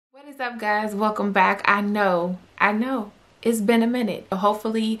What is up, guys? Welcome back. I know it's been a minute.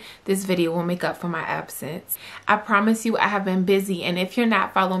 Hopefully this video will make up for my absence. I promise you I have been busy, and if you're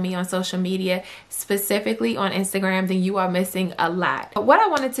not following me on social media, specifically on Instagram, then you are missing a lot. But what I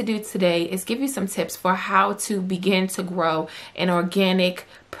wanted to do today is give you some tips for how to begin to grow an organic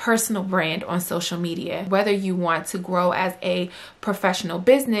personal brand on social media, whether you want to grow as a professional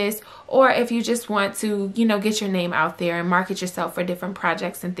business or if you just want to, get your name out there and market yourself for different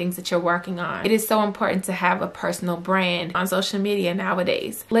projects and things that you're working on. It is so important to have a personal brand on social media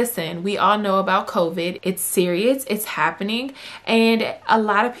nowadays. Listen, we all know about COVID. It's serious, it's happening, and a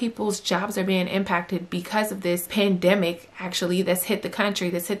lot of people's jobs are being impacted because of this pandemic, actually, that's hit the country,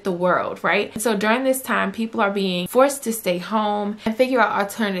 that's hit the world, right? And so during this time, people are being forced to stay home and figure out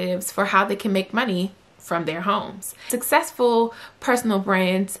alternatives for how they can make money from their homes. Successful personal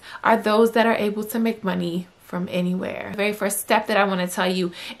brands are those that are able to make money from anywhere. The very first step that I want to tell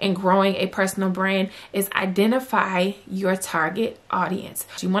you in growing a personal brand is identify your target audience.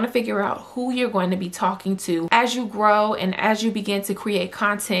 You want to figure out who you're going to be talking to as you grow and as you begin to create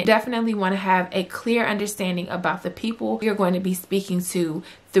content. Definitely want to have a clear understanding about the people you're going to be speaking to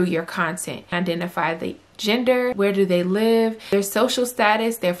through your content. Identify the gender, where do they live, their social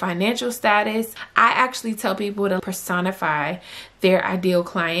status, their financial status. I actually tell people to personify their ideal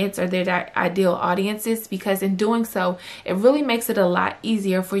clients or their ideal audiences, because in doing so, it really makes it a lot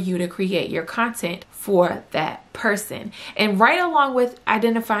easier for you to create your content for that person. And right along with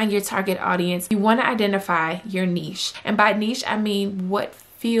identifying your target audience, you want to identify your niche. And by niche, I mean, what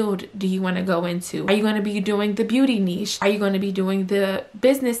field do you want to go into? Are you going to be doing the beauty niche? Are you going to be doing the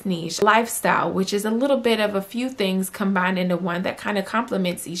business niche? Lifestyle, which is a little bit of a few things combined into one that kind of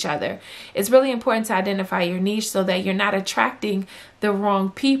complements each other. It's really important to identify your niche so that you're not attracting the wrong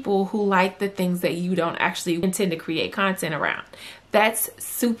people who like the things that you don't actually intend to create content around. That's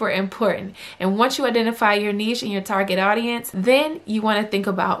super important. And once you identify your niche and your target audience, then you want to think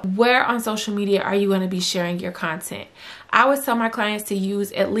about where on social media are you going to be sharing your content. I always tell my clients to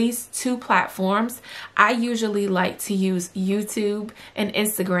use at least 2 platforms. I usually like to use YouTube and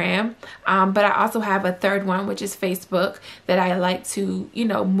Instagram, but I also have a third one, which is Facebook, that I like to,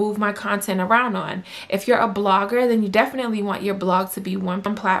 move my content around on. If you're a blogger, then you definitely want your blog to be one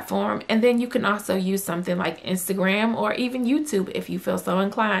platform, and then you can also use something like Instagram or even YouTube if you feel so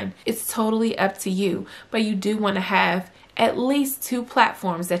inclined. It's totally up to you, but you do want to have at least 2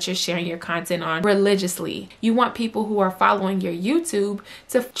 platforms that you're sharing your content on religiously. You want people who are following your YouTube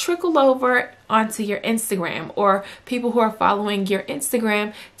to trickle over onto your Instagram, or people who are following your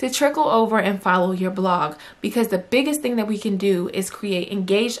Instagram to trickle over and follow your blog, because the biggest thing that we can do is create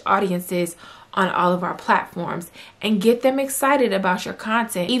engaged audiences on all of our platforms and get them excited about your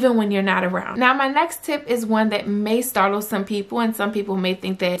content even when you're not around. Now, my next tip is one that may startle some people, and some people may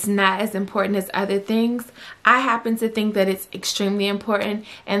think that it's not as important as other things. I happen to think that it's extremely important,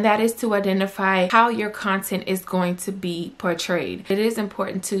 and that is to identify how your content is going to be portrayed. It is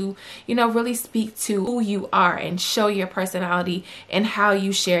important to, really speak to who you are and show your personality and how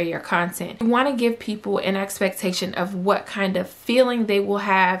you share your content. You want to give people an expectation of what kind of feeling they will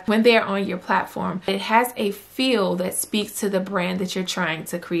have when they're on your platform. It has a feel that speaks to the brand that you're trying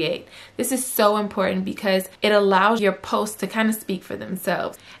to create. This is so important because it allows your posts to kind of speak for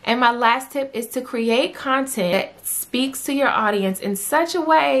themselves. And my last tip is to create content that speaks to your audience in such a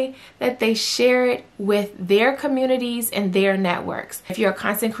way that they share it with their communities and their networks. If you're a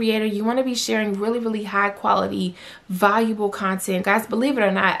content creator, you want to be sharing really high quality, valuable content. Guys, believe it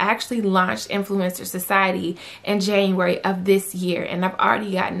or not, I actually launched Influencer Society in January of this year, and I've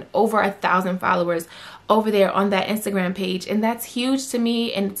already gotten over 1,000 followers over there on that Instagram page, and that's huge to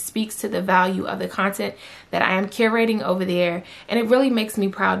me, and it speaks to the value of the content that I am curating over there. And it really makes me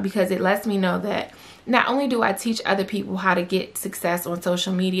proud because it lets me know that not only do I teach other people how to get success on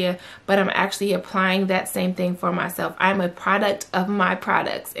social media, but I'm actually applying that same thing for myself. I'm a product of my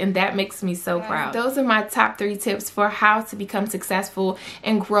products, and that makes me so proud. Those are my top 3 tips for how to become successful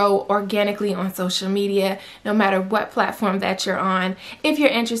and grow organically on social media, no matter what platform that you're on. If you're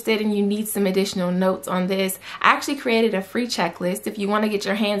interested and you need some additional notes on this, I actually created a free checklist. If you want to get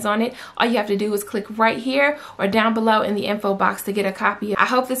your hands on it, all you have to do is click right here or down below in the info box to get a copy. I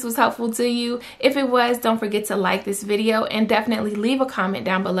hope this was helpful to you. If it was, don't forget to like this video and definitely leave a comment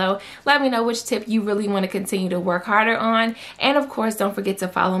down below. Let me know which tip you really want to continue to work harder on. And of course, don't forget to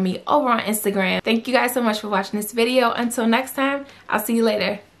follow me over on Instagram. Thank you guys so much for watching this video. Until next time, I'll see you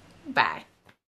later. Bye.